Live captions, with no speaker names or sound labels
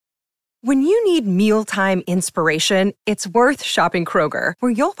When you need mealtime inspiration, it's worth shopping Kroger,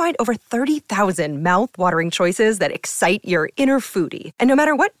 where you'll find over 30,000 mouth-watering choices that excite your inner foodie. And no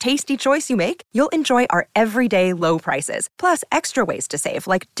matter what tasty choice you make, you'll enjoy our everyday low prices, plus extra ways to save,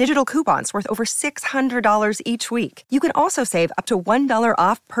 like digital coupons worth over $600 each week. You can also save up to $1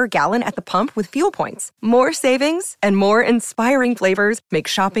 off per gallon at the pump with fuel points. More savings and more inspiring flavors make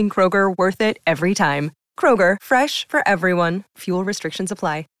shopping Kroger worth it every time. Kroger, fresh for everyone. Fuel restrictions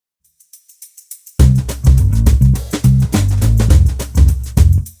apply.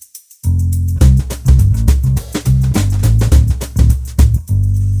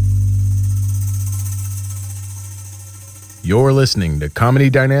 You're listening to Comedy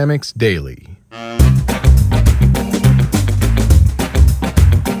Dynamics Daily.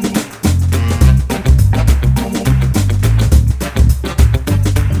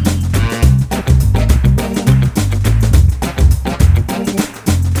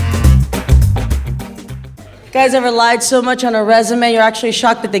 Guys ever lied so much on a resume you're actually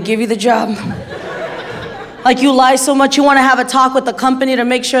shocked that they give you the job? Like you lie so much you want to have a talk with the company to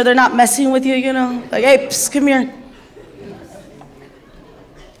make sure they're not messing with you, you know? Like, hey, psst, come here.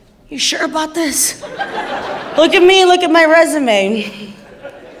 You sure about this? Look at me, look at my resume.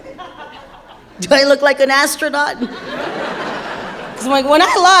 Do I look like an astronaut? Because I'm like, when I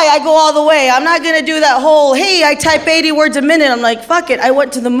lie, I go all the way. I'm not gonna do that whole, hey, I type 80 words a minute. I'm like, fuck it, I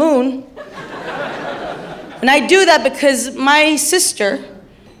went to the moon. And I do that because my sister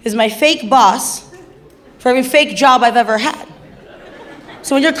is my fake boss for every fake job I've ever had.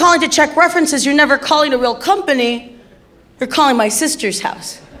 So when you're calling to check references, you're never calling a real company, you're calling my sister's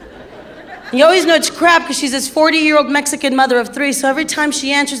house. You always know it's crap because she's this 40-year-old Mexican mother of three, so every time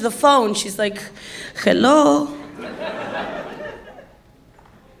she answers the phone, she's like, hello?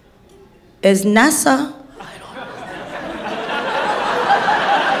 Is NASA? I don't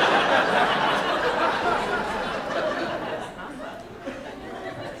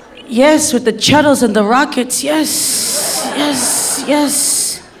know. Yes, with the shuttles and the rockets, yes, yes,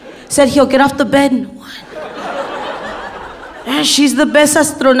 yes. Said he'll get off the bed. Yeah, she's the best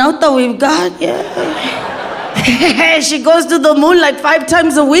astronauta we've got, yeah. She goes to the moon like 5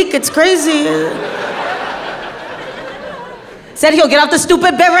 times a week, it's crazy. Said he'll get off the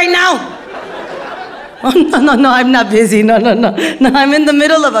stupid bed right now. Oh, no, I'm not busy, no, I'm in the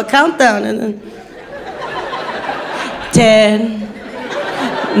middle of a countdown. And then 10,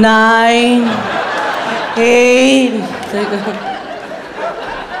 9, 8,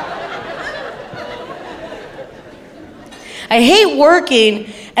 I hate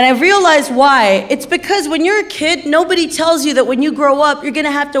working, and I've realized why. It's because when you're a kid, nobody tells you that when you grow up, you're gonna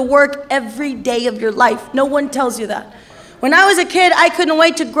have to work every day of your life. No one tells you that. When I was a kid, I couldn't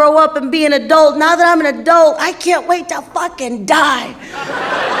wait to grow up and be an adult. Now that I'm an adult, I can't wait to fucking die.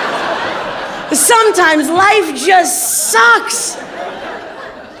 Sometimes life just sucks.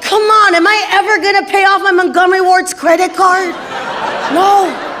 Come on, am I ever gonna pay off my Montgomery Ward's credit card?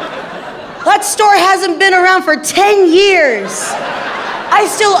 No. That store hasn't been around for 10 years. I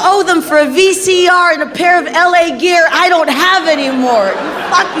still owe them for a VCR and a pair of LA gear I don't have anymore. You're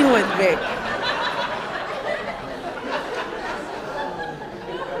fucking with me.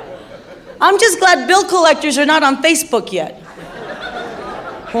 I'm just glad bill collectors are not on Facebook yet.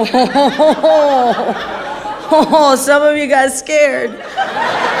 Oh, some of you got scared.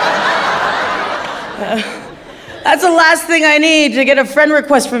 That's the last thing I need to get a friend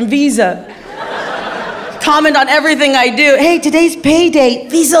request from Visa. Comment on everything I do. Hey, today's payday.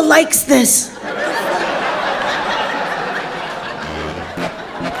 Visa likes this.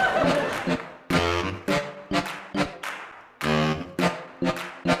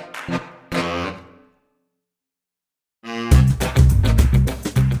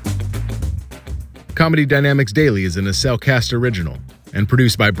 Comedy Dynamics Daily is an Accelcast original and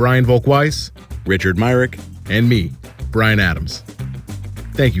produced by Brian Volkweiss, Richard Myrick, and me, Brian Adams.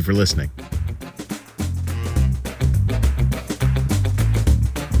 Thank you for listening.